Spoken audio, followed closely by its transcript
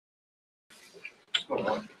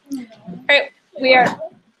All right, We're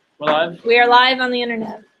live. we are live on the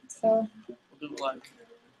internet. So We'll do it live.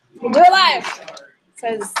 we'll do it live. It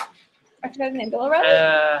says, I forgot his name, Bill O'Reilly?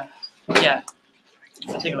 Yeah. I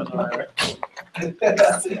think it was alright.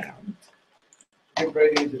 Get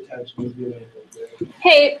Brady's attention.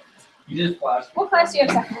 Hey, You just flashed. what class do you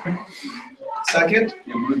have second? Second,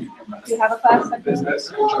 Do you have a class second? business,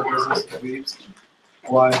 intro business, leads.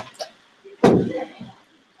 Why? I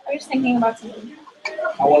was just thinking about something.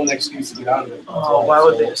 I want an excuse to get out of it. Oh, why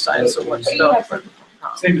would they assign so much What do you have stuff?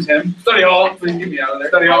 second? Same as him. Study hall, please get me out of there.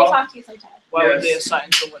 Study I'll hall. talk to you sometime. Why would Yes. they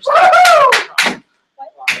assign so much stuff?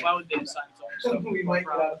 Why would they assign so much stuff? We might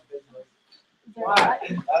get out of business. Is there a lot? I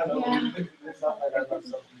don't know. Yeah. It's not like I have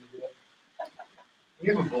something to do.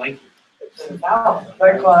 You have a blanket.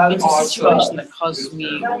 That class. It's a situation that causes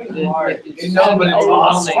me. No, but it's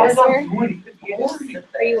awesome.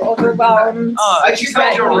 Are you overwhelmed? I just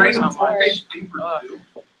got your Right. random one-page paper too.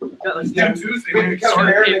 Got like Yeah, Tuesday. We got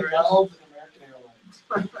American McDonald's and American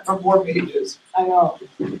Airlines. For 4 pages. I know.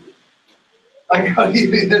 I got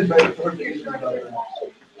even by 4 pages about that.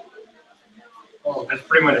 Oh, that's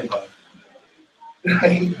pretty much above.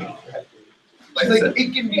 She's like,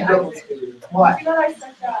 it can be double stated. What?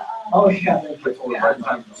 Oh, yeah.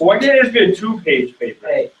 So why can't it just be a 2-page paper?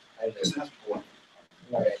 Hey.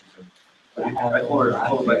 I told her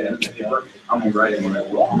by the end of the paper, I'm gonna write it when I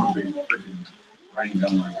work. I'm gonna be freaking writing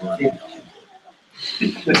down my work.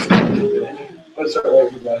 What's our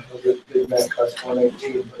rate with that? We'll get Big Mac cost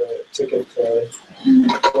 118 for a ticket to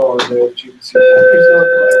go over there. You can see.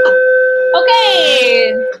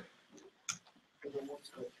 Okay,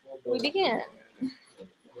 we begin.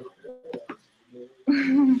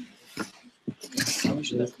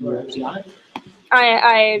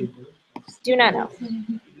 I do not know.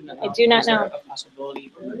 I do not know. A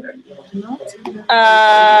possibility.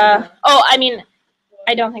 Oh, I mean,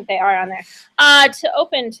 I don't think they are on there. To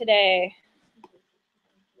open today.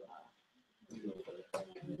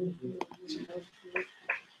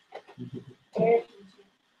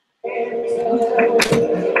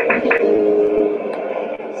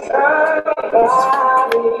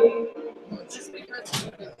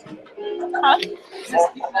 Huh?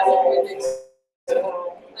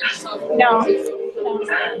 No.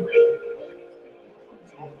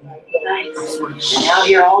 Nice. Now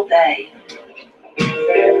you're all day.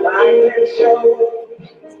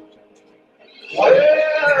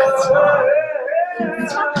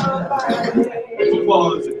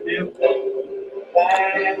 Well, it's a deal.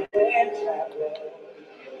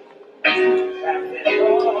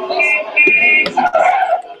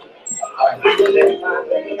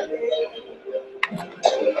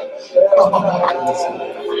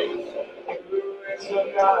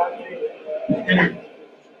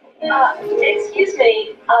 Excuse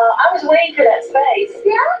me, I was waiting for that space.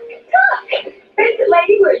 Yeah? Come. There's the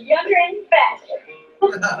lady who are younger and faster.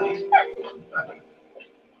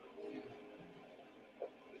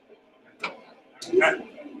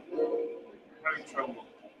 Having trouble.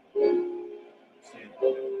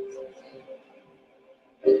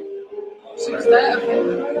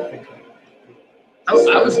 I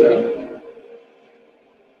was there.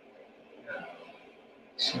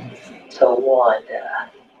 Tawanda.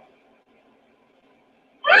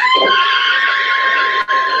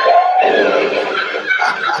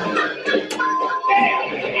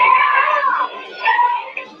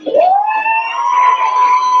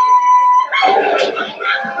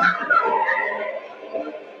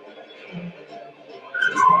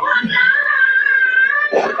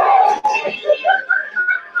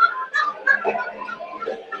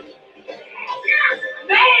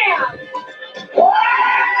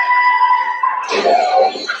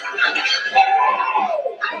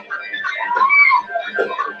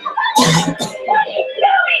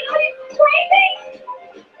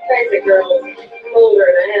 Crazy girls, older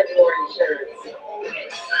and I have more insurance.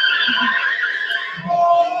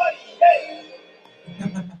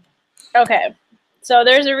 Okay, so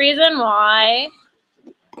there's a reason why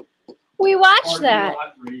we watched that.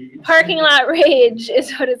 Parking lot rage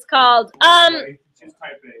is what it's called. She's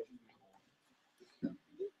type A.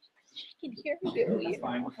 You can hear me. That's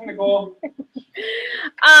fine. We're gonna go.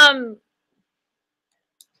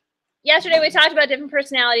 Yesterday we talked about different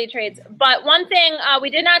personality traits, but one thing we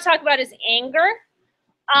did not talk about is anger.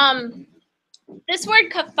 This word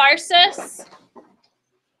catharsis.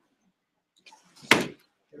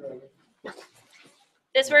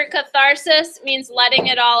 This word catharsis means letting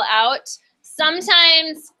it all out.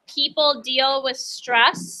 Sometimes people deal with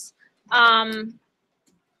stress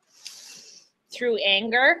through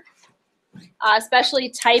anger. especially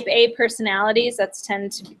type A personalities. That's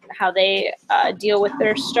tend to how they deal with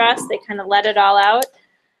their stress. They kind of let it all out.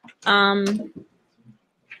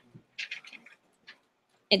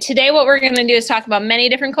 And today what we're going to do is talk about many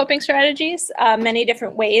different coping strategies, many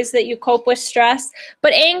different ways that you cope with stress,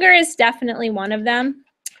 but anger is definitely one of them.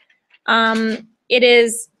 It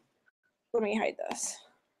is, let me hide this,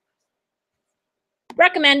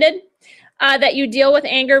 recommended that you deal with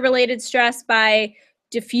anger-related stress by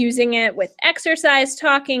diffusing it with exercise,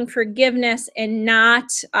 talking, forgiveness, and not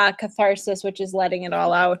catharsis, which is letting it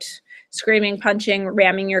all out, screaming, punching,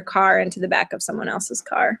 ramming your car into the back of someone else's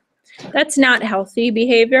car. That's not healthy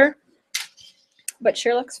behavior, but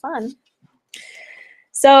sure looks fun.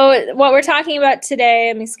 So what we're talking about today,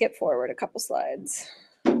 let me skip forward a couple slides,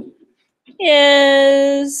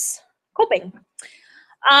 is coping.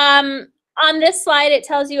 On this slide, it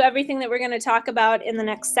tells you everything that we're going to talk about in the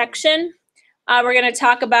next section. We're going to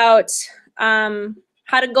talk about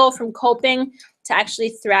how to go from coping to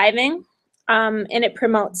actually thriving, and it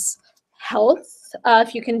promotes health.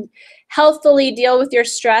 If you can healthily deal with your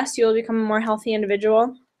stress, you will become a more healthy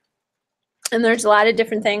individual. And there's a lot of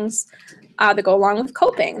different things that go along with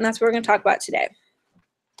coping, and that's what we're going to talk about today.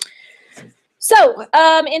 So,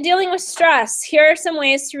 in dealing with stress, here are some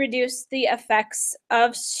ways to reduce the effects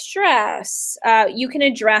of stress. You can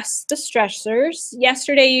address the stressors.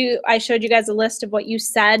 Yesterday, I showed you guys a list of what you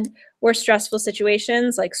said were stressful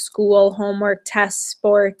situations, like school, homework, tests,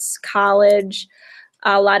 sports, college,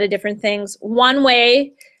 a lot of different things. One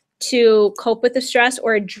way to cope with the stress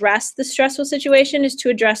or address the stressful situation is to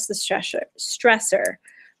address the stressor.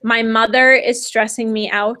 My mother is stressing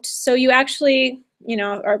me out. So you actually,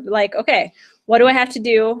 are like, okay, what do I have to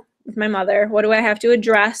do with my mother? What do I have to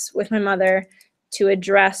address with my mother to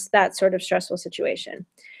address that sort of stressful situation?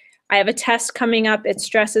 I have a test coming up. It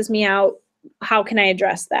stresses me out. How can I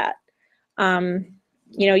address that?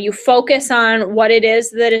 You focus on what it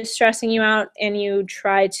is that is stressing you out, and you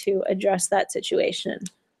try to address that situation.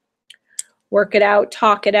 Work it out,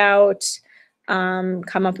 talk it out,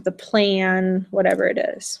 come up with a plan, whatever it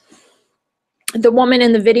is. The woman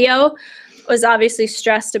in the video was obviously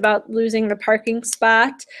stressed about losing the parking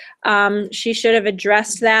spot. She should have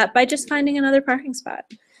addressed that by just finding another parking spot,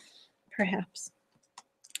 perhaps.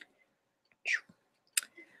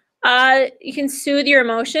 You can soothe your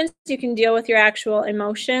emotions. You can deal with your actual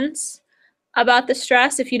emotions about the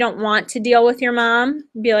stress. If you don't want to deal with your mom,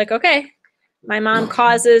 be like, okay, my mom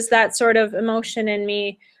causes that sort of emotion in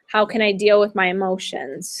me. How can I deal with my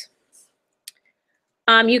emotions?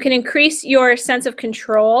 You can increase your sense of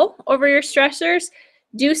control over your stressors.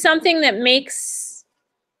 Do something that make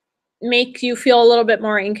you feel a little bit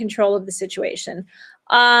more in control of the situation.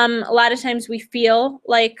 A lot of times we feel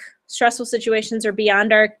like stressful situations are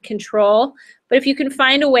beyond our control, but if you can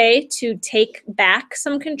find a way to take back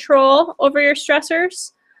some control over your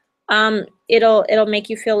stressors, it'll make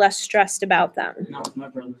you feel less stressed about them. Not with my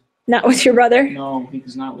brother. Not with your brother? No, he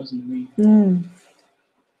does not listen to me.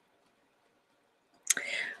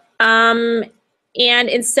 And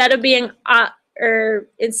instead of being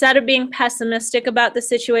pessimistic about the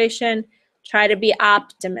situation, try to be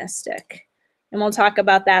optimistic. And we'll talk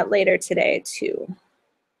about that later today too.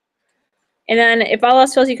 And then if all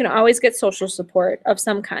else fails, you can always get social support of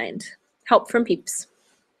some kind. Help from peeps.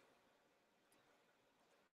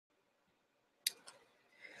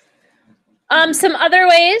 Some other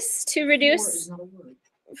ways to reduce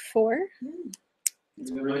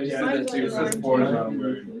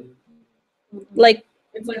like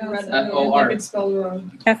It's like red. F-O-R. It's spelled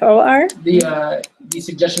wrong. F-O-R? The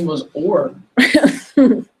suggestion was or.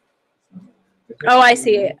 Oh, I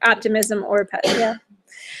see. Optimism or pet. Yeah.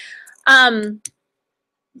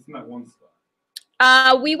 It's not one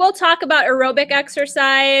spot. We will talk about aerobic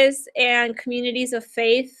exercise and communities of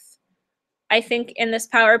faith, I think, in this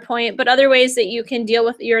PowerPoint, but other ways that you can deal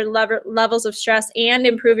with your levels of stress and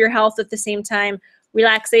improve your health at the same time: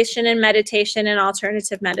 relaxation and meditation and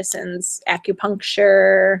alternative medicines,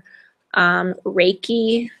 acupuncture,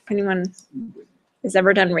 Reiki. If anyone has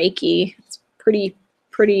ever done Reiki, it's pretty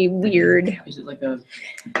weird. Is it like a?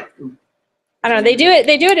 I don't know. They do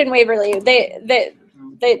it in Waverly.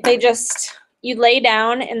 They just, you lay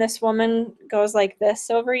down and this woman goes like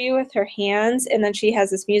this over you with her hands, and then she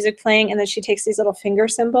has this music playing, and then she takes these little finger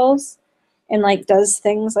symbols and like does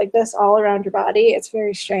things like this all around your body. It's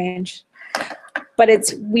very strange, but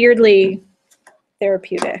it's weirdly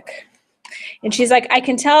therapeutic. And she's like, I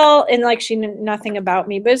can tell, and like she knew nothing about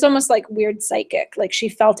me, but it's almost like weird psychic. Like she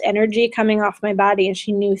felt energy coming off my body, and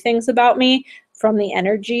she knew things about me from the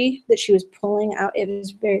energy that she was pulling out. It was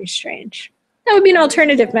very strange. That would be an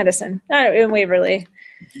alternative medicine, not in Waverly.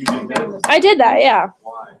 You did that? I did that, yeah.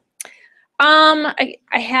 Why?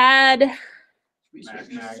 I had,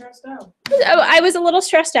 Stressed out. I was a little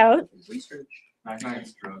stressed out, Research.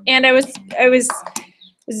 Nice drug. and it was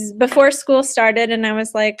before school started, and I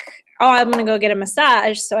was like, oh, I'm gonna go get a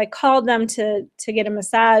massage. So I called them to get a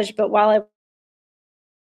massage, but while I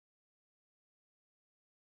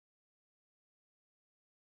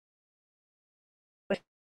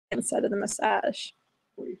instead of the massage.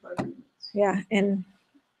 45 minutes. Yeah, and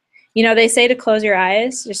you know, they say to close your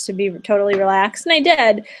eyes just to be totally relaxed, and I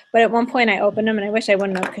did. But at one point, I opened them, and I wish I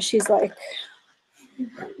wouldn't have, because she's like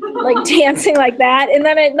dancing like that. And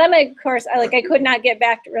then of course, I could not get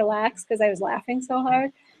back to relax because I was laughing so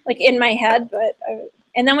hard, like in my head.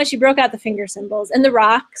 And then when she broke out the finger symbols and the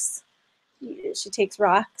rocks, she takes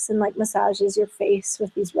rocks and like massages your face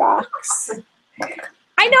with these rocks.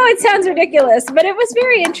 I know it sounds ridiculous, but it was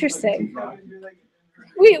very interesting.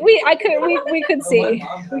 We could see.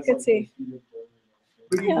 We could see.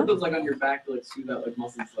 We can Yeah. put those like on your back to like soothe out like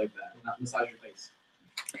muscles like that, and not massage your face.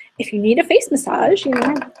 If you need a face massage, you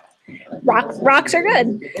know, rocks are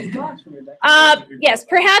good. Yes,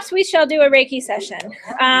 perhaps we shall do a Reiki session.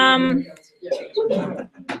 Two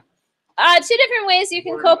different ways you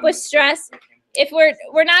can cope with stress. If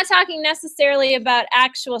we're not talking necessarily about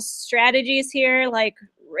actual strategies here, like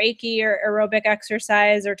Reiki or aerobic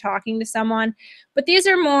exercise or talking to someone, but these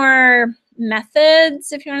are more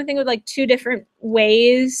methods, if you want to think of like two different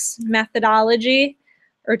ways, methodology,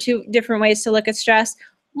 or two different ways to look at stress.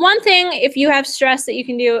 One thing, if you have stress, that you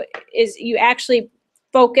can do is you actually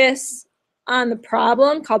focus on the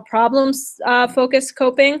problem, called focused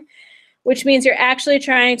coping, which means you're actually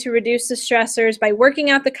trying to reduce the stressors by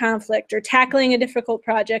working out the conflict or tackling a difficult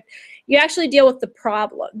project. You actually deal with the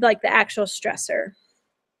problem, like the actual stressor.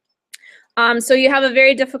 So you have a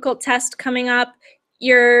very difficult test coming up.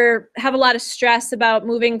 You have a lot of stress about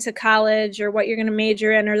moving to college or what you're going to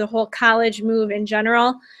major in, or the whole college move in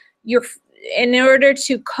general. In order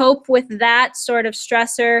to cope with that sort of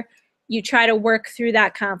stressor, you try to work through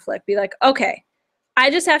that conflict. Be like, okay, I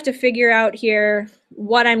just have to figure out here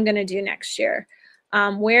what I'm going to do next year.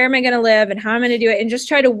 Where am I going to live and how I'm going to do it? And just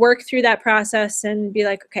try to work through that process and be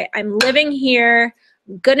like, okay, I'm living here.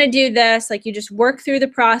 I'm going to do this. Like, you just work through the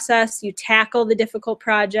process. You tackle the difficult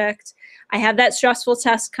project. I have that stressful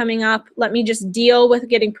test coming up. Let me just deal with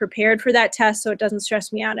getting prepared for that test so it doesn't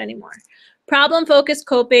stress me out anymore. Problem-focused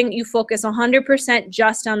coping, you focus 100%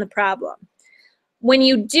 just on the problem. When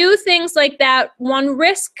you do things like that, one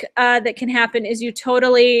risk that can happen is you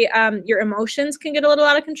totally, your emotions can get a little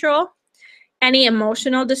out of control. Any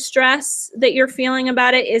emotional distress that you're feeling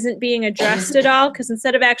about it isn't being addressed at all, because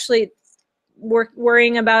instead of actually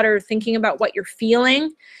worrying about or thinking about what you're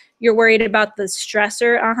feeling, you're worried about the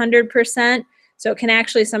stressor 100%. So it can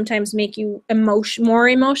actually sometimes make you more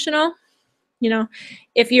emotional. You know,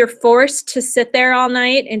 if you're forced to sit there all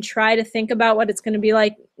night and try to think about what it's going to be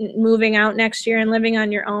like moving out next year and living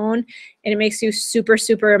on your own, and it makes you super,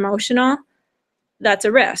 super emotional, that's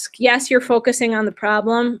a risk. Yes, you're focusing on the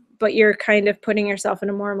problem, but you're kind of putting yourself in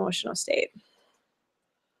a more emotional state.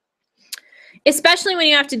 Especially when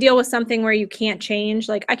you have to deal with something where you can't change.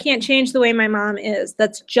 Like, I can't change the way my mom is.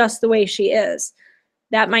 That's just the way she is.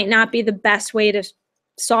 That might not be the best way to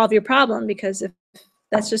solve your problem, because if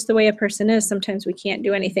that's just the way a person is, sometimes we can't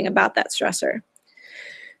do anything about that stressor.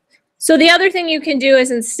 So the other thing you can do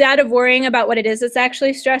is, instead of worrying about what it is that's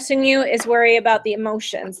actually stressing you, is worry about the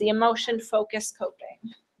emotions, the emotion-focused coping.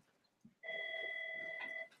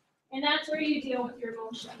 And that's where you deal with your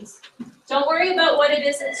emotions. Don't worry about what it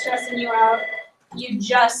is that's stressing you out. You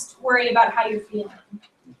just worry about how you're feeling.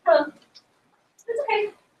 Well, that's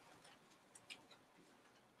okay.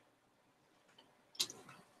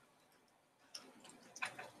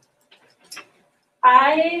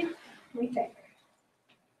 Let me think.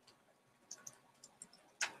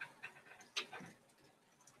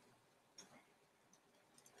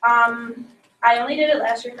 I only did it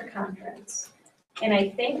last year for conference. And I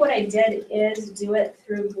think what I did is do it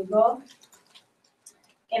through Google.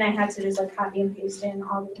 And I had to just like copy and paste in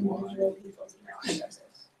all the individual people's email addresses.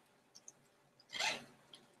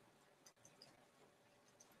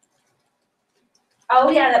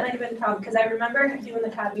 Oh yeah, that might have been a problem, because I remember doing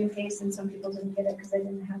the copy and paste and some people didn't get it because I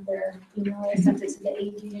didn't have their email. I sent it to the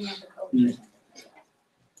AD, didn't have the code or something like that.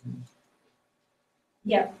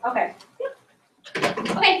 Yeah, okay. Yep.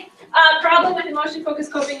 Okay, problem with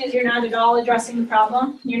emotion-focused coping is you're not at all addressing the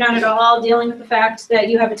problem. You're not at all dealing with the fact that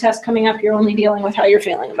you have a test coming up. You're only dealing with how you're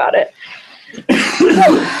feeling about it.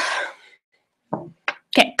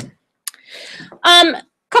 Okay.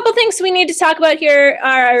 Couple things we need to talk about here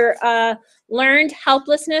are learned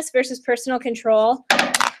helplessness versus personal control.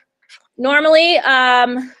 Normally,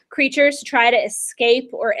 creatures try to escape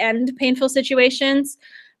or end painful situations,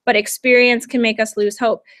 but experience can make us lose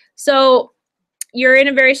hope. So you're in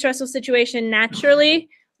a very stressful situation. Naturally,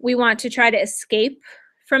 we want to try to escape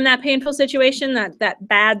from that painful situation, that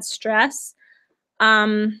bad stress.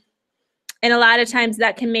 And a lot of times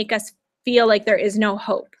that can make us feel like there is no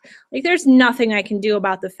hope. Like there's nothing I can do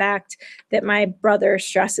about the fact that my brother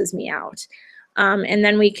stresses me out. And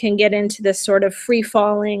then we can get into this sort of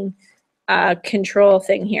free-falling control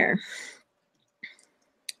thing here.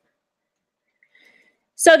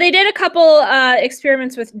 So they did a couple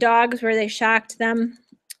experiments with dogs where they shocked them.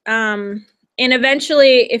 And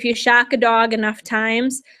eventually, if you shock a dog enough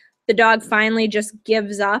times, the dog finally just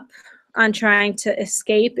gives up on trying to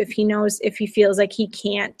escape if he feels like he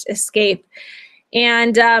can't escape.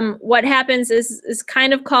 And what happens is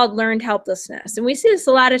kind of called learned helplessness. And we see this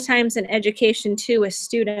a lot of times in education too with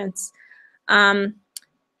students.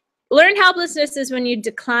 Learned helplessness is when you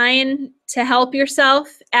decline to help yourself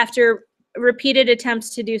after repeated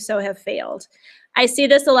attempts to do so have failed. I see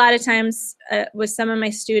this a lot of times with some of my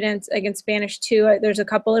students, like in Spanish too. There's a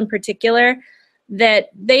couple in particular that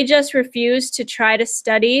they just refuse to try to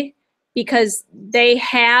study because they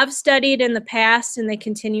have studied in the past and they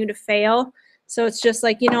continue to fail. So it's just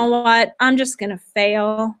like, you know what, I'm just going to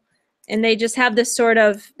fail. And they just have this sort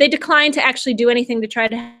of, they decline to actually do anything to try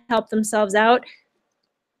to help themselves out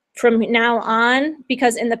from now on,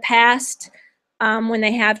 because in the past, when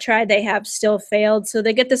they have tried, they have still failed. So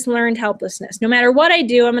they get this learned helplessness. No matter what I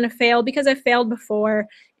do, I'm going to fail because I failed before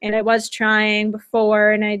and I was trying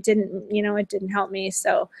before and I didn't, it didn't help me.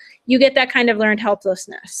 So you get that kind of learned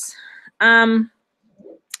helplessness. Some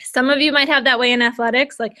of you might have that way in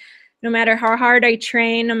athletics, like no matter how hard I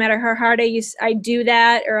train, no matter how hard I do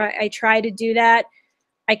that or I try to do that,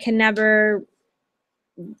 I can never,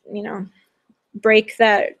 break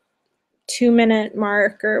that 2-minute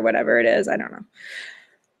mark or whatever it is. I don't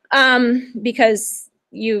know. Because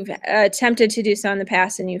you've attempted to do so in the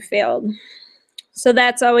past and you failed. So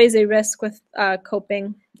that's always a risk with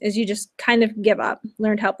coping, is you just kind of give up,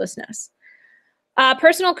 learned helplessness.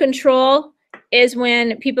 Personal control is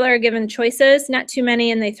when people are given choices, not too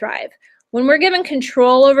many, and they thrive. When we're given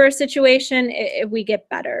control over a situation, we get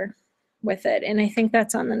better with it. And I think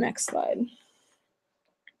that's on the next slide.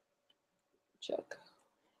 Check.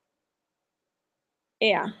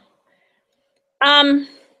 Yeah.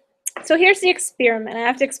 So here's the experiment. I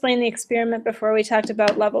have to explain the experiment before we talked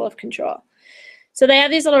about level of control. So they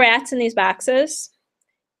have these little rats in these boxes,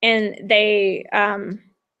 and they,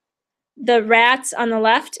 the rats on the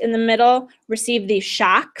left in the middle receive these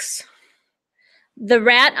shocks. The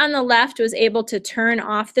rat on the left was able to turn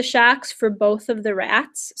off the shocks for both of the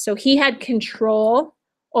rats. So he had control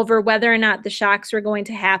over whether or not the shocks were going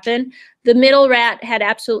to happen. The middle rat had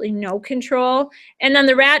absolutely no control. And then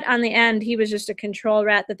the rat on the end, he was just a control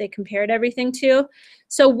rat that they compared everything to.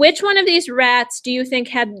 So which one of these rats do you think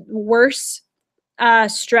had worse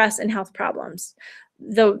stress and health problems?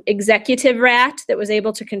 The executive rat that was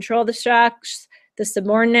able to control the shocks, the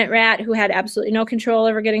subordinate rat who had absolutely no control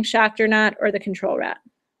over getting shocked or not, or the control rat?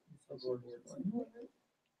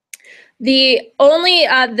 The only,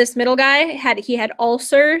 this middle guy, he had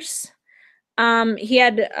ulcers. He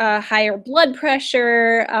had higher blood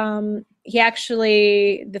pressure.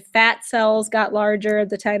 The fat cells got larger at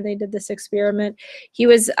the time they did this experiment. He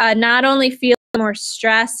was not only feeling more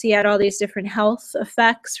stress, he had all these different health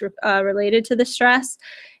effects related to the stress.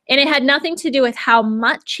 And it had nothing to do with how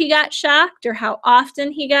much he got shocked or how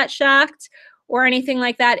often he got shocked or anything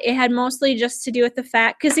like that. It had mostly just to do with the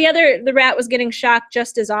fact, because the rat was getting shocked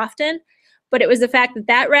just as often, but it was the fact that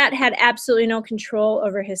that rat had absolutely no control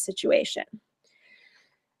over his situation.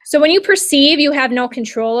 So when you perceive you have no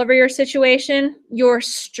control over your situation, your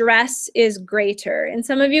stress is greater. And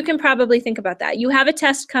some of you can probably think about that. You have a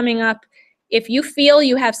test coming up. If you feel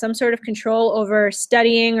you have some sort of control over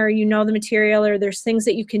studying, or you know the material, or there's things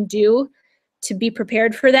that you can do to be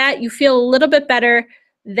prepared for that, you feel a little bit better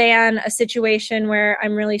than a situation where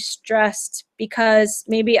I'm really stressed because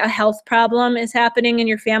maybe a health problem is happening in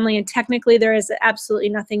your family and technically there is absolutely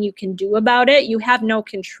nothing you can do about it. You have no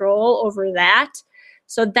control over that.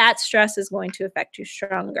 So that stress is going to affect you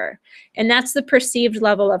stronger. And that's the perceived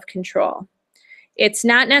level of control. It's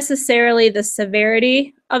not necessarily the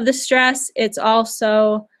severity of the stress, it's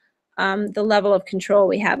also the level of control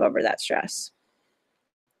we have over that stress.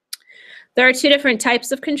 There are two different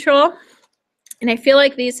types of control, and I feel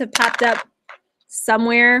like these have popped up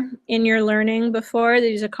somewhere in your learning before.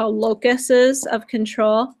 These are called locuses of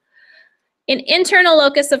control. An internal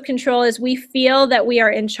locus of control is we feel that we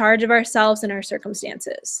are in charge of ourselves and our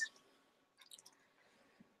circumstances.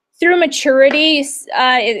 Through maturity,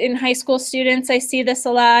 in high school students, I see this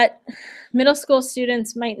a lot. Middle school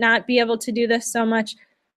students might not be able to do this so much.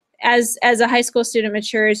 As a high school student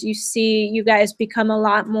matures, you see you guys become a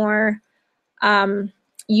lot more,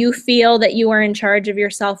 you feel that you are in charge of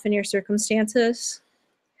yourself and your circumstances.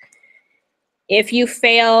 If you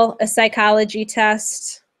fail a psychology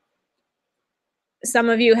test, some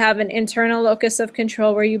of you have an internal locus of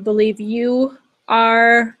control where you believe you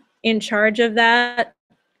are in charge of that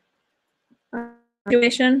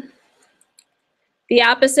situation. The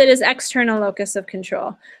opposite is external locus of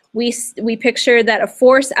control. We picture that a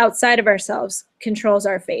force outside of ourselves controls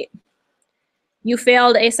our fate. You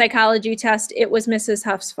failed a psychology test. It was Mrs.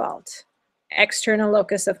 Huff's fault. External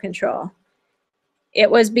locus of control. It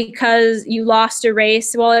was because you lost a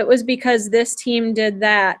race. Well, it was because this team did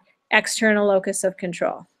that. External locus of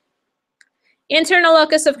control. Internal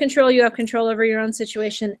locus of control, you have control over your own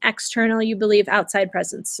situation. External, you believe outside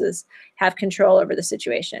presences have control over the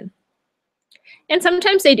situation. And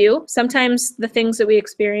sometimes they do. Sometimes the things that we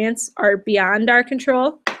experience are beyond our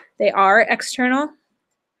control. They are external.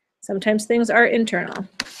 Sometimes things are internal.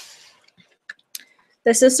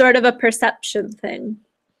 This is sort of a perception thing.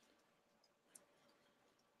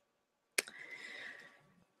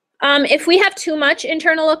 If we have too much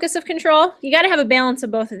internal locus of control, you got to have a balance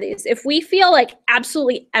of both of these. If we feel like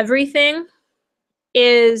absolutely everything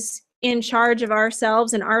is in charge of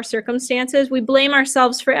ourselves and our circumstances, we blame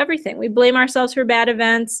ourselves for everything. We blame ourselves for bad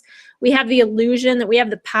events. We have the illusion that we have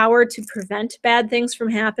the power to prevent bad things from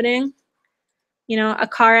happening. You know, a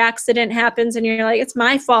car accident happens and you're like, it's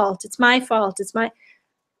my fault. It's my fault. It's my...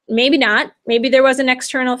 Maybe not. Maybe there was an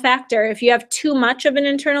external factor. If you have too much of an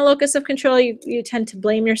internal locus of control, you tend to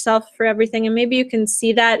blame yourself for everything. And maybe you can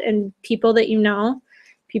see that in people that you know,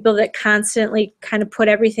 people that constantly kind of put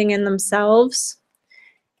everything in themselves.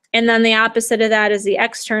 And then the opposite of that is the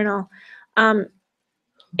external.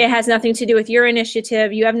 It has nothing to do with your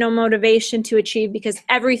initiative. You have no motivation to achieve because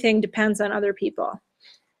everything depends on other people.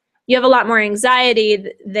 You have a lot more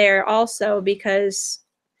anxiety there also because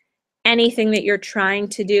anything that you're trying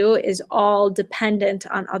to do is all dependent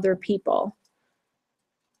on other people.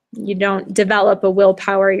 You don't develop a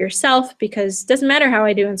willpower yourself because it doesn't matter how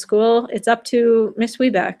I do in school. It's up to Miss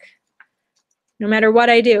Webeck. No matter what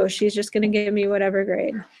I do, she's just going to give me whatever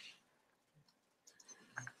grade.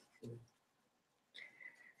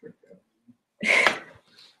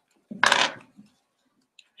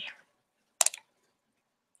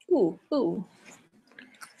 Ooh.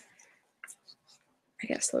 I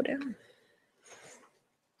gotta slow down.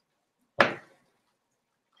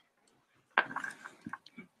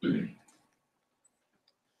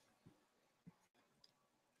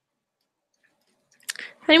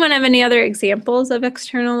 Anyone have any other examples of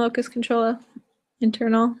external locus control,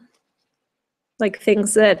 internal? Like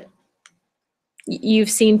things that you've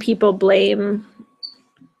seen people blame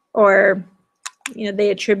or they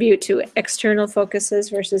attribute to external focuses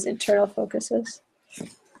versus internal focuses?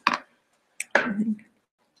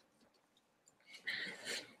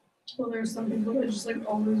 Well, there's some people that just like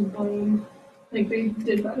always blame, like they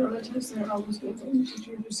did better on a test and they're always going to blame the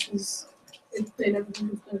teacher just because they never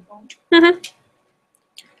think it's their fault. Mm-hmm.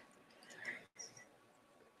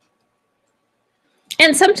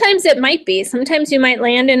 And sometimes it might be. Sometimes you might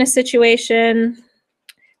land in a situation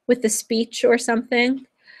with the speech or something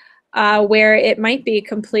where it might be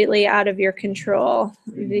completely out of your control.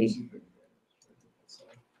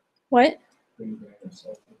 What?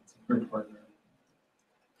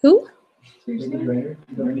 Who?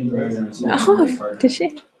 Oh, did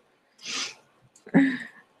she?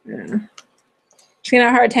 Yeah. She's gonna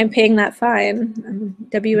have a hard time paying that fine,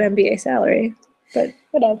 WNBA salary, but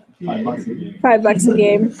whatever. $5 a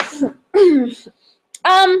game.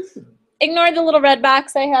 Ignore the little red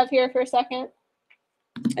box I have here for a second.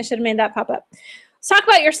 I should have made that pop up. Let's talk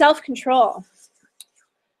about your self-control.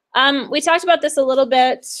 We talked about this a little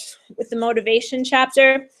bit with the motivation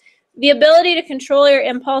chapter. The ability to control your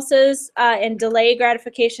impulses and delay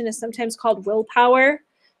gratification is sometimes called willpower.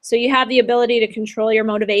 So you have the ability to control your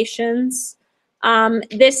motivations.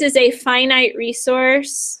 This is a finite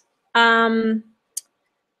resource. It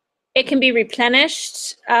can be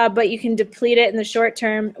replenished, but you can deplete it in the short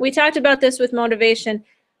term. We talked about this with motivation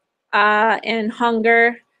and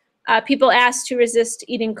hunger. People asked to resist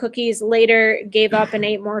eating cookies later, gave up and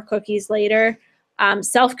ate more cookies later.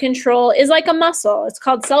 Self-control is like a muscle. It's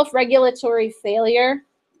called self-regulatory failure,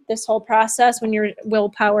 this whole process when your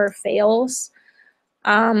willpower fails.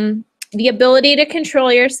 The ability to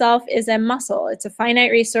control yourself is a muscle. It's a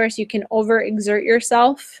finite resource. You can overexert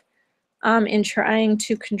yourself in trying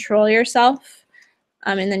to control yourself,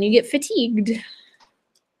 and then you get fatigued.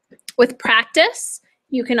 With practice,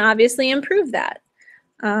 you can obviously improve that.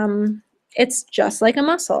 It's just like a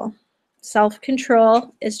muscle.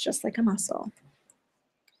 Self-control is just like a muscle.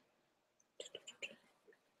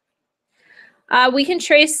 We can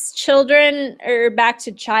trace children back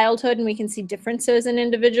to childhood, and we can see differences in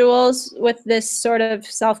individuals with this sort of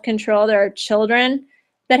self-control. There are children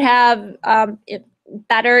that have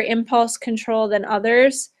better impulse control than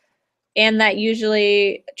others, and that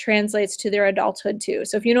usually translates to their adulthood too.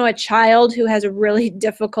 So if you know a child who has a really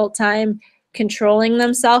difficult time controlling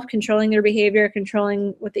themselves, controlling their behavior,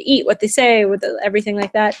 controlling what they eat, what they say, everything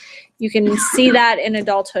like that, you can see that in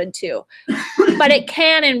adulthood too. But it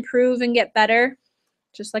can improve and get better,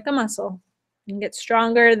 just like a muscle. You can get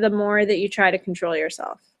stronger the more that you try to control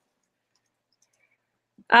yourself.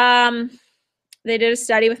 They did a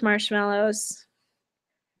study with marshmallows.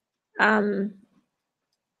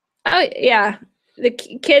 Oh yeah, the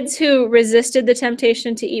kids who resisted the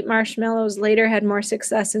temptation to eat marshmallows later had more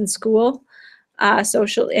success in school,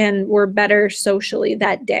 and were better socially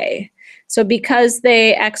that day. So because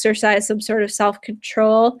they exercised some sort of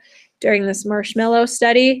self-control during this marshmallow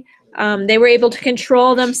study, they were able to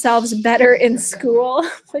control themselves better in school.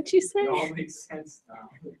 What'd you say? It all makes sense now.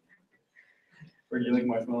 Were you like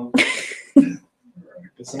marshmallow?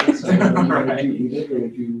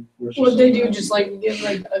 Would they do just like give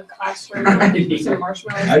like a classroom some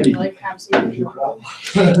marshmallows and like have some?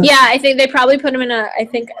 Yeah, I think they probably put them in I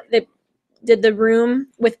think they did the room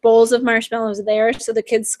with bowls of marshmallows there so the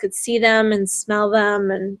kids could see them and smell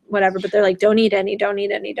them and whatever, but they're like, don't eat any, don't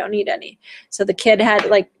eat any, don't eat any. So the kid had,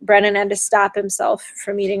 like, Brennan had to stop himself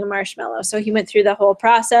from eating a marshmallow. So he went through the whole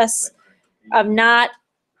process of not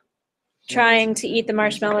trying to eat the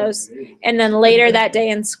marshmallows, and then later that day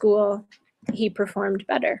in school, he performed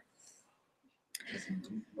better.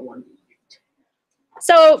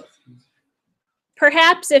 So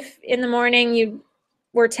perhaps if in the morning you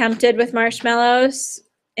were tempted with marshmallows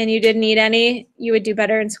and you didn't eat any, you would do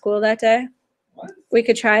better in school that day. What? We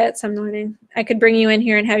could try it some morning. I could bring you in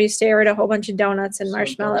here and have you stare at a whole bunch of donuts and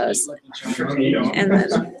marshmallows.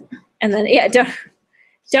 And then yeah,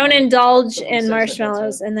 don't indulge in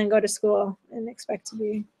marshmallows and then go to school and expect to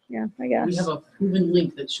be, yeah, I guess. We have a proven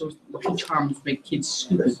link that shows Lucky Charms make kids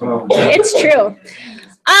stupid. It's true.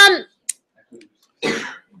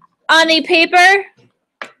 On the paper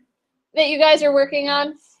that you guys are working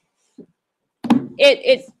on,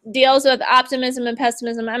 it deals with optimism and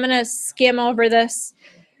pessimism. I'm going to skim over this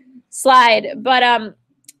slide, but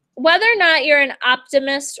whether or not you're an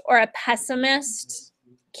optimist or a pessimist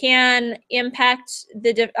can impact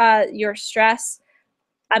your stress.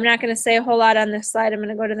 I'm not going to say a whole lot on this slide. I'm going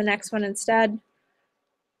to go to the next one instead.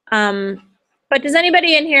 But does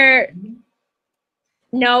anybody in here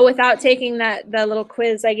know, without taking the little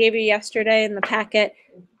quiz I gave you yesterday in the packet,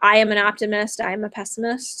 I am an optimist, I am a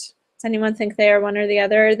pessimist? Does anyone think they are one or the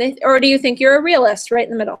other? Or do you think you're a realist, right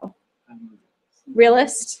in the middle?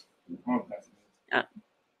 Realist? Yeah.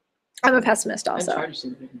 I'm a pessimist also. I try to see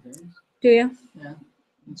the different things. Do you? Yeah.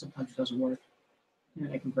 And sometimes it doesn't work.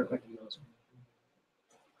 And I can correct those.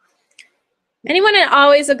 Anyone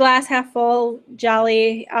always a glass half full,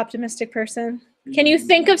 jolly, optimistic person? Can you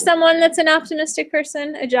think of someone that's an optimistic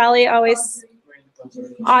person? A jolly, always.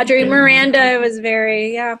 Audrey, Miranda was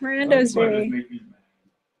very, yeah, Miranda was very.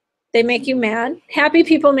 They make you mad? Happy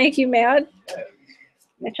people make you mad?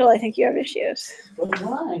 Mitchell, I think you have issues. All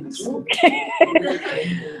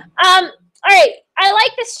right. I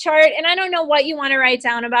like this chart, and I don't know what you want to write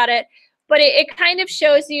down about it, but it kind of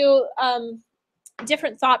shows you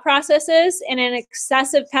different thought processes, and an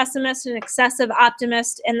excessive pessimist, an excessive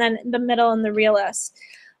optimist, and then the middle and the realist.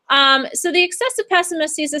 So the excessive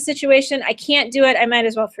pessimist sees a situation, I can't do it, I might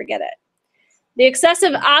as well forget it. The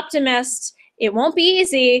excessive optimist, it won't be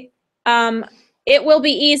easy. It will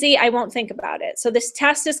be easy, I won't think about it. So this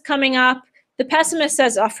test is coming up. The pessimist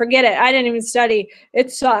says, oh, forget it. I didn't even study.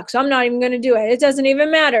 It sucks. I'm not even going to do it. It doesn't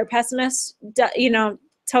even matter. Pessimist,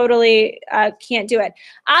 totally can't do it.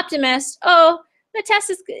 Optimist, oh, the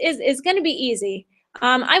test is going to be easy.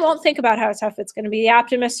 I won't think about how tough it's going to be. The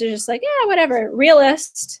optimist is just like, yeah, whatever.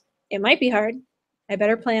 Realist, it might be hard. I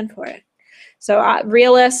better plan for it. So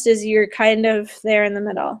realist is you're kind of there in the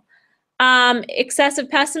middle. Excessive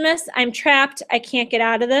pessimist, I'm trapped. I can't get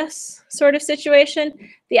out of this sort of situation.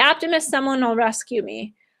 The optimist, someone will rescue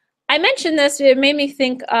me. I mentioned this, it made me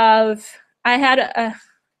think of, I had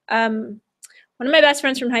one of my best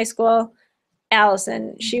friends from high school,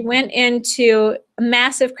 Allison. She went into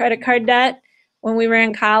massive credit card debt when we were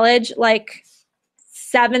in college, like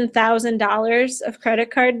 $7,000 of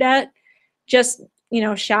credit card debt, just,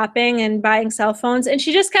 shopping and buying cell phones. And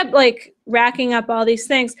she just kept like racking up all these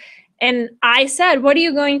things. And I said, what are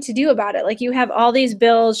you going to do about it? Like, you have all these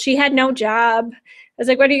bills. She had no job. I was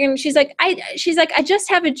like, what are you going to, she's like, I just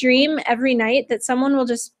have a dream every night that someone will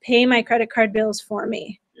just pay my credit card bills for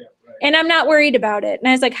me. Yeah, right. And I'm not worried about it. And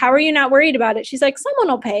I was like, how are you not worried about it? She's like, someone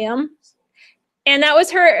will pay them. And that was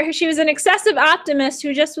her. She was an excessive optimist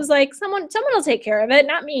who just was like, someone will take care of it,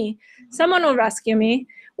 not me. Someone will rescue me.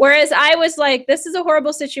 Whereas I was like, this is a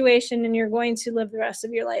horrible situation and you're going to live the rest of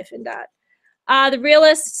your life in debt. The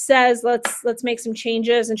realist says, let's make some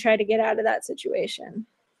changes and try to get out of that situation.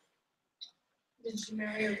 Did she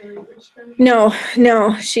marry a really rich guy?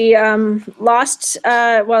 No. She lost,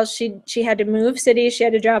 well, she had to move cities. She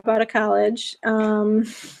had to drop out of college. Her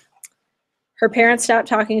parents stopped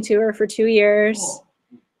talking to her for 2 years.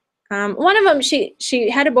 One of them, she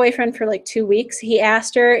had a boyfriend for like 2 weeks. He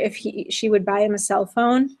asked her if she would buy him a cell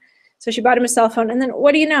phone. So she bought him a cell phone, and then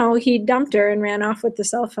what do you know? He dumped her and ran off with the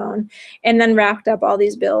cell phone, and then racked up all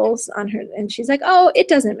these bills on her. And she's like, "Oh, it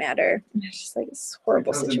doesn't matter." And it's just like this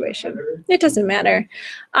horrible situation. It doesn't matter.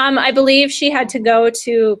 I believe she had to go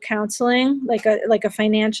to counseling, like a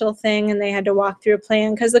financial thing, and they had to walk through a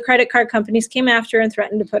plan because the credit card companies came after her and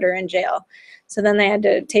threatened to put her in jail. So then they had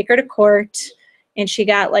to take her to court. And she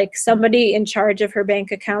got like somebody in charge of her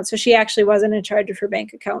bank account. So she actually wasn't in charge of her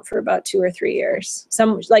bank account for about 2 or 3 years.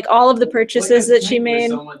 Like all of the purchases that she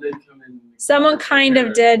made, someone kind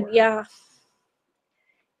of did, yeah.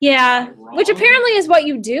 Yeah, which apparently is what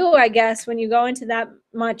you do, I guess, when you go into that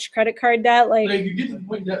much credit card debt. Like, Like, if you get to the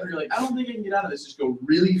point in debt where you're like, I don't think I can get out of this, just go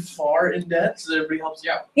really far in debt so that everybody helps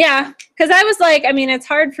you out. yeah, because I was like, I mean, it's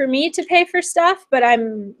hard for me to pay for stuff, but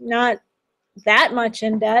I'm not that much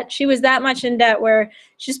in debt. She was that much in debt where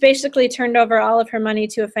she's basically turned over all of her money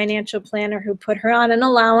to a financial planner who put her on an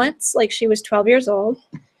allowance like she was 12 years old.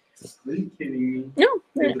 Are you kidding me? No.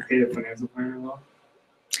 You have to pay the financial planner well?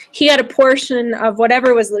 He had a portion of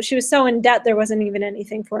whatever was, she was so in debt there wasn't even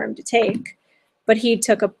anything for him to take. But he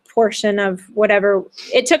took a portion of whatever.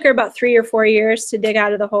 It took her about 3 or 4 years to dig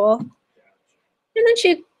out of the hole. And then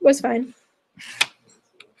she was fine.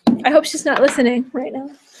 I hope she's not listening right now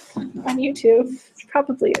on YouTube. She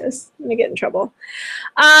probably is. I'm gonna get in trouble.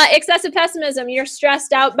 Excessive pessimism. You're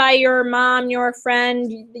stressed out by your mom, your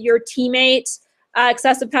friend, your teammate.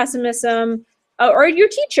 Excessive pessimism, or your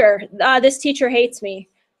teacher. This teacher hates me.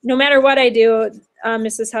 No matter what I do,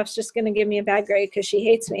 Mrs. Huff's just gonna give me a bad grade because she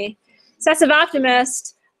hates me. Excessive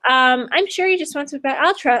optimist. I'm sure he just wants to.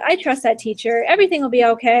 I trust that teacher. Everything will be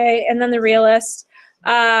okay. And then the realist.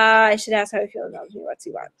 I should ask how he feels about me. What's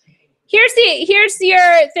he want? Here's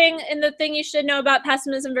your thing, and the thing you should know about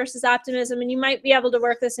pessimism versus optimism, and you might be able to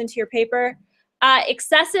work this into your paper.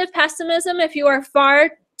 Excessive pessimism, if you are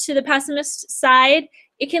far to the pessimist side,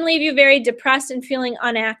 it can leave you very depressed and feeling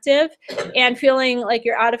inactive and feeling like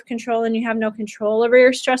you're out of control and you have no control over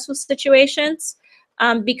your stressful situations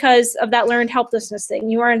because of that learned helplessness thing.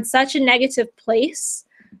 You are in such a negative place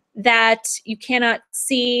that you cannot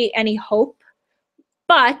see any hope.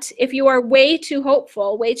 But if you are way too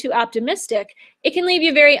hopeful, way too optimistic, it can leave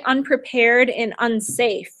you very unprepared and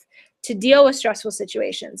unsafe to deal with stressful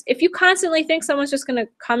situations. If you constantly think someone's just going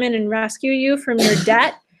to come in and rescue you from your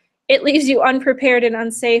debt, it leaves you unprepared and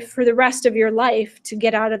unsafe for the rest of your life to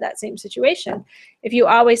get out of that same situation. If you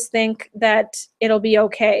always think that it'll be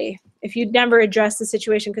okay, if you never address the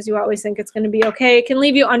situation because you always think it's going to be okay, it can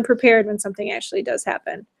leave you unprepared when something actually does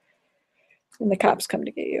happen and the cops come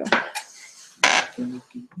to get you.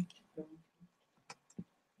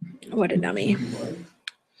 What a dummy.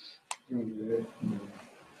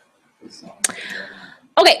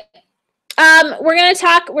 Okay.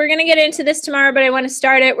 We're going to get into this tomorrow, but I want to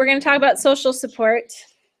start it. We're going to talk about social support.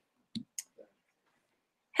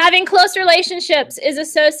 Having close relationships is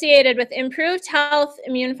associated with improved health,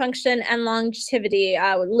 immune function, and longevity,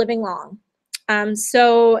 living long.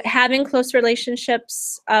 So having close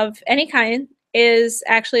relationships of any kind is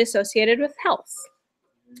actually associated with health.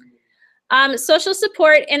 Social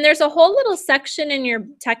support, and there's a whole little section in your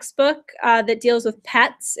textbook that deals with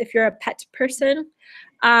pets, if you're a pet person.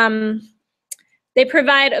 They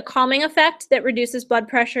provide a calming effect that reduces blood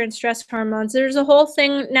pressure and stress hormones. There's a whole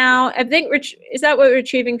thing now, I think, is that what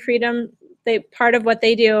Retrieving Freedom, part of what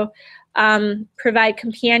they do, provide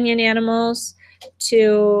companion animals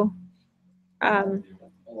to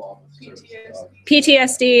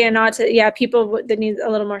PTSD and people that need a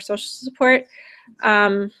little more social support.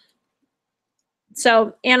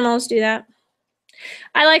 So animals do that.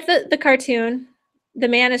 I like the cartoon. The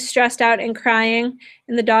man is stressed out and crying,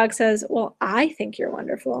 and the dog says, well, I think you're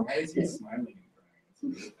wonderful. Why is he smiling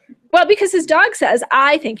and crying? Well, because his dog says,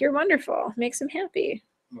 I think you're wonderful. Makes him happy.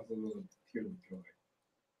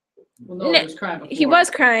 Well, no, he was crying before. He was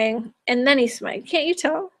crying, and then he smiled. Can't you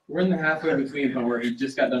tell? We're in the halfway between point where he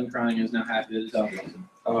just got done crying and is now happy that his dog loves him.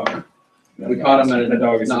 Oh. We caught him at The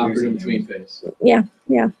dog is an awkward losing. in between phase.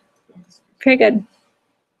 Very good.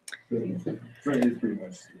 Pretty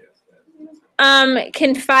much, yes.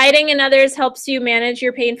 Confiding in others helps you manage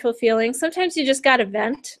your painful feelings. Sometimes you just gotta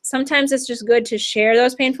vent. Sometimes it's just good to share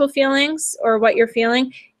those painful feelings or what you're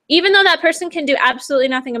feeling, even though that person can do absolutely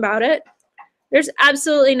nothing about it. There's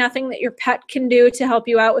absolutely nothing that your pet can do to help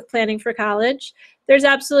you out with planning for college. There's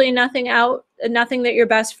absolutely nothing that your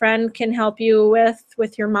best friend can help you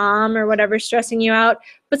with your mom or whatever's stressing you out.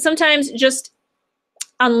 But sometimes just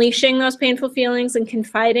unleashing those painful feelings and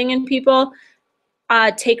confiding in people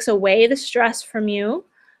takes away the stress from you,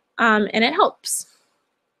 and it helps.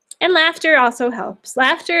 And laughter also helps.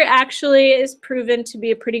 Laughter actually is proven to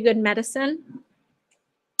be a pretty good medicine.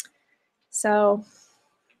 So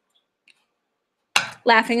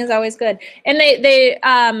laughing is always good. And they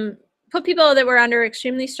put people that were under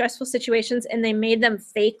extremely stressful situations and they made them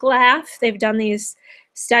fake laugh. They've done these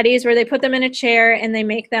studies where they put them in a chair and they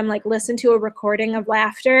make them like listen to a recording of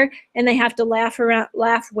laughter and they have to laugh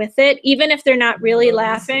with it, even if they're not really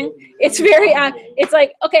laughing. It's very, it's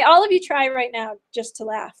like, okay, all of you try right now just to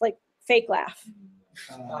laugh, like fake laugh.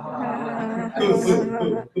 All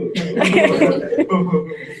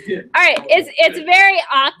right, it's very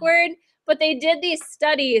awkward, but they did these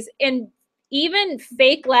studies and even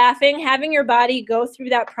fake laughing, having your body go through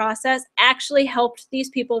that process actually helped these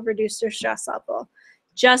people reduce their stress level.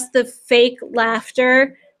 Just the fake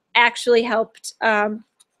laughter actually helped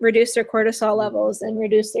reduce their cortisol levels and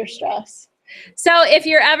reduce their stress. So if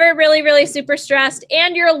you're ever really, really super stressed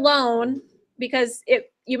and you're alone, because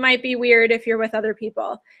you might be weird if you're with other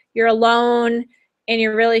people, you're alone and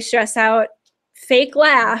you're really stressed out, fake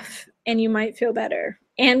laugh and you might feel better.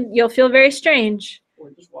 And you'll feel very strange. Or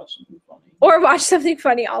just watch something funny. Or watch something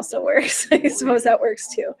funny also works. I suppose that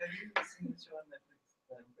works too.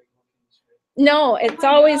 No, it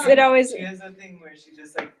always. She has a thing where she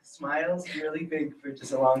just like smiles really big for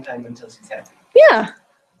just a long time until she's happy. Yeah.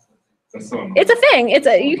 It's a thing.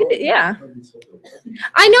 Yeah.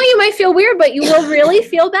 I know you might feel weird, but you will really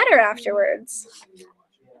feel better afterwards.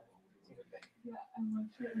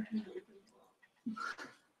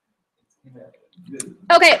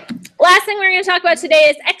 Okay, last thing we're going to talk about today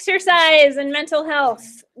is exercise and mental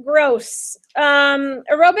health. Gross.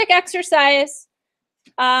 Aerobic exercise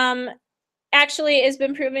actually has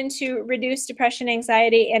been proven to reduce depression,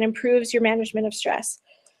 anxiety, and improves your management of stress.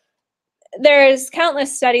 There's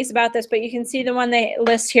countless studies about this, but you can see the one they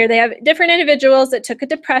list here. They have different individuals that took a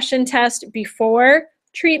depression test before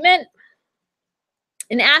treatment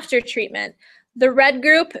and after treatment. The red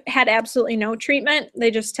group had absolutely no treatment.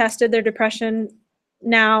 They just tested their depression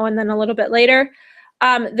now and then a little bit later.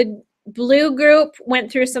 The blue group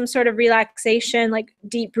went through some sort of relaxation, like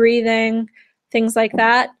deep breathing, things like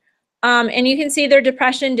that. And you can see their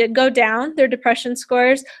depression did go down, their depression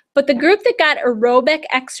scores. But the group that got aerobic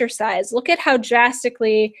exercise, look at how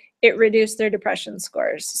drastically it reduced their depression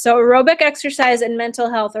scores. So aerobic exercise and mental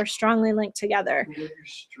health are strongly linked together. What if you're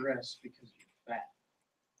stressed because you're fat?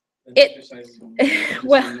 It-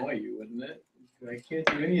 well- annoy you, wouldn't it? I can't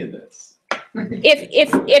do any of this.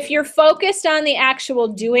 If you're focused on the actual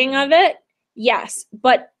doing of it, yes.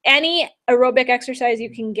 But any aerobic exercise you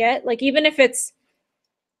can get, like even if it's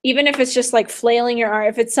just like flailing your arm,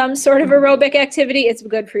 if it's some sort of aerobic activity, it's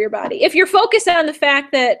good for your body. If you're focused on the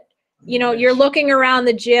fact that, you know, you're looking around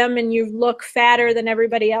the gym and you look fatter than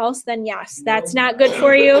everybody else, then yes, that's not good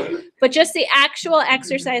for you. But just the actual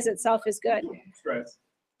exercise itself is good. Stress.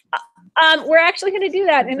 We're actually going to do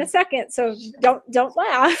that in a second, so don't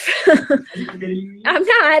laugh. I'm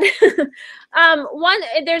not.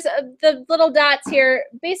 There's the little dots here.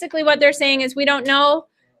 Basically, what they're saying is we don't know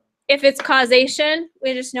if it's causation.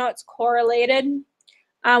 We just know it's correlated.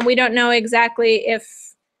 We don't know exactly if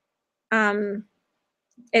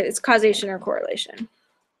it's causation or correlation.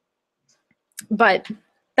 But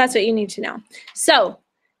that's what you need to know. So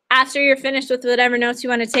after you're finished with whatever notes you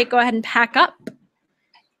want to take, go ahead and pack up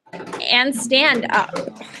and stand up.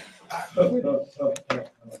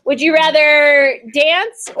 Would you rather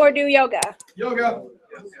dance or do yoga? Yoga.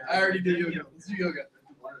 I already did yoga. Let's do yoga.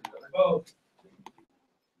 Oh.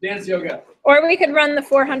 Dance yoga. Or we could run the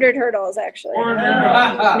 400 hurdles, actually.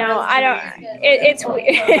 No, I don't. It's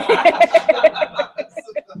weird.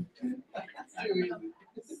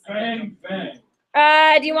 Bang,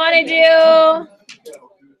 bang. Do you want to do?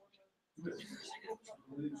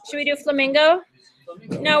 Should we do flamingo?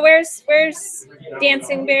 No, where's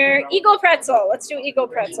Dancing Bear? Eagle Pretzel. Let's do Eagle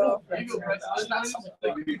Pretzel.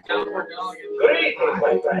 Greetings,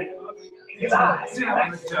 my friend. It's I,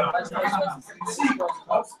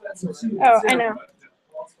 Oh, I know.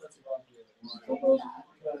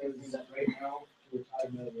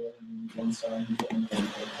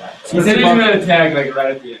 He said he's gonna tag like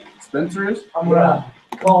right at the end. Spencer is? I'm gonna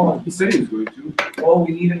call him. He said he was going to. Oh,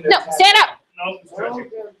 we need him to. No, stand up. Nope.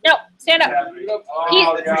 No, stand up.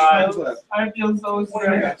 Oh God. I feel so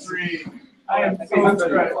stressed free. I am so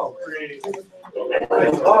stressed free. my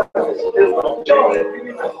heart is filled with joy.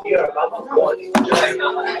 I hear about the morning.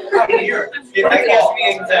 That gives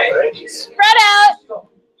me anxiety. Spread out.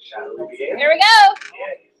 Shall we begin? Here we go.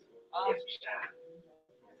 Yes. Yes, we shall.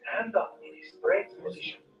 Stand up in a straight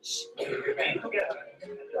position. Remain together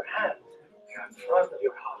and your hands in front of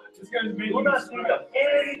your heart. This guy's making Do me not think of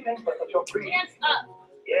anything but of your breathing. Hands up.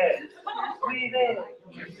 Yes. Breathe in.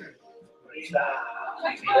 Breathe out.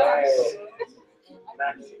 Yes.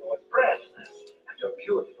 Maximum breathless and your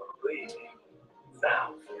beautiful breathing.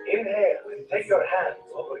 Now, inhale and take your hands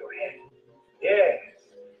over your head. Yes.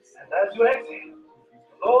 And as you exhale,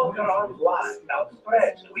 close your arms wide,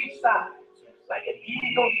 outstretched to each side, like an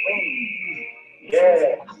eagle's wings.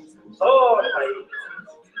 Yes. So, my eagle.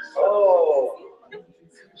 So.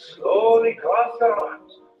 Slowly cross your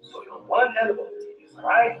arms so your one elbow is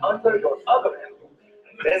right under your other elbow.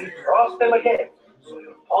 And then cross them again so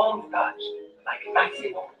your palms touch like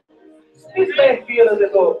maximum. This may feel a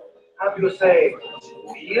little, how do you say,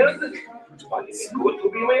 weird, but is it good to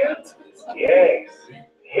be weird? Yes.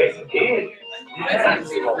 Yes, it is.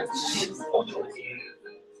 Maximum. Also weird.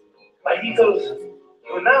 My eagles,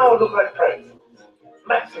 you now look like friends.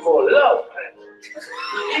 Maximo loves friends.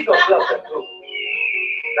 Eagles love them too.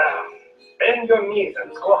 Now, bend your knees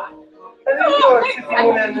and squat. And then you are sitting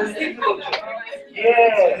in an invisible chair.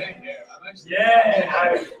 Yeah.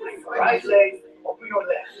 Yeah. And your right leg over your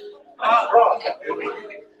left. Cross your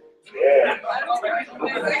feet. Yeah.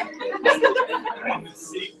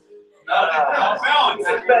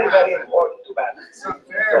 It's very, very important to balance. So,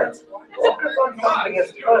 focus on something in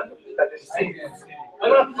front of you that is safe. Do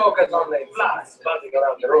not focus on the flies buzzing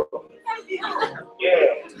around the room.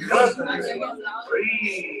 Yeah, concentrate.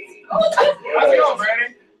 Breathe. How's it going,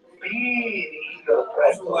 Brady? Breathe, eagle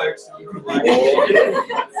pretzel.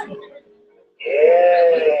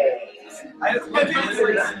 Yeah.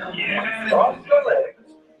 Cross your legs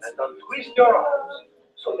and untwist your arms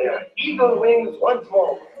so they are eagle wings once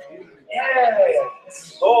more. Yeah.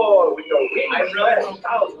 Soar with your wings stretched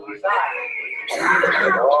out to the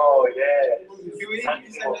side. Oh, yeah.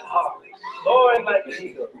 Maximum power. Soaring like an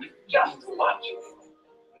eagle. Just watch it.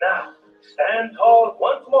 Now, stand tall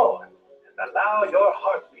once more and allow your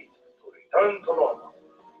heartbeat to return to normal.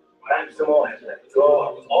 Maximo has let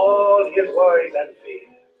go of all his worries and fears.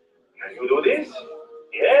 Can you do this?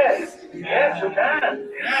 Yes. Yes, you can.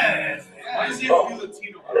 Yes. Why does he So, have to do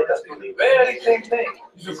Latino? let us do the very same thing.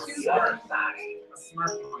 The other side.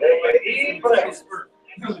 Take a deep breath.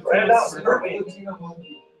 Spread out your wings.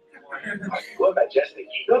 Are you a majestic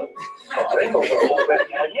eagle soaring over open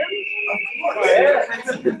canyon? Yes.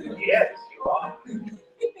 Yes, you are.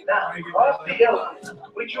 Now, cross the elbow,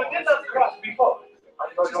 which you did not cross before,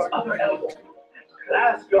 under your other elbow.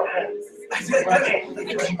 Clasp your hands.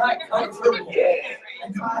 Yeah.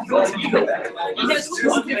 Your eagle. He has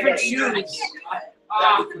two different shoes.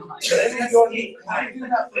 Bend your knees.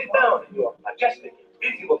 Sit down in your majestic,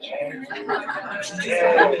 invisible chair.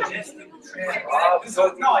 Yeah.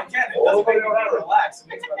 So, no, I can't. It doesn't Over make your me arm. relax. It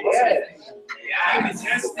makes me Yes. Yeah,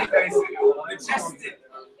 majestic, I see. Majestic.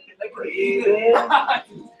 Breathe in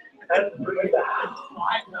and breathe out.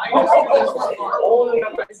 Only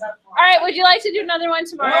up. All right. Would you like to do another one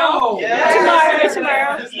tomorrow? No. Yes.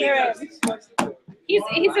 Tomorrow. All right. He's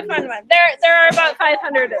a fun one. There are about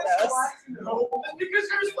 500 of those. That's because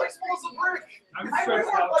you're as flexible as a brick. I'm I stressed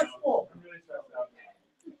am out. flexible. I'm really stressed out.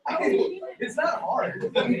 It's not hard.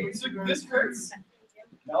 This hurts.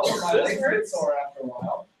 No, my legs get sore after a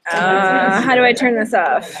while. How do I turn this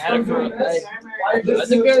off? I think Just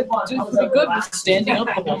be good with standing up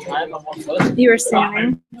the whole time on one foot. You were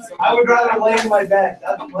standing. I would rather lay in my bed.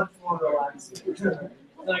 That's much more relaxing.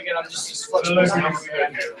 Then again, I'm just as flexible as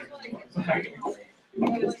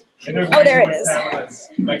Oh, there it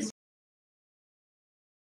is.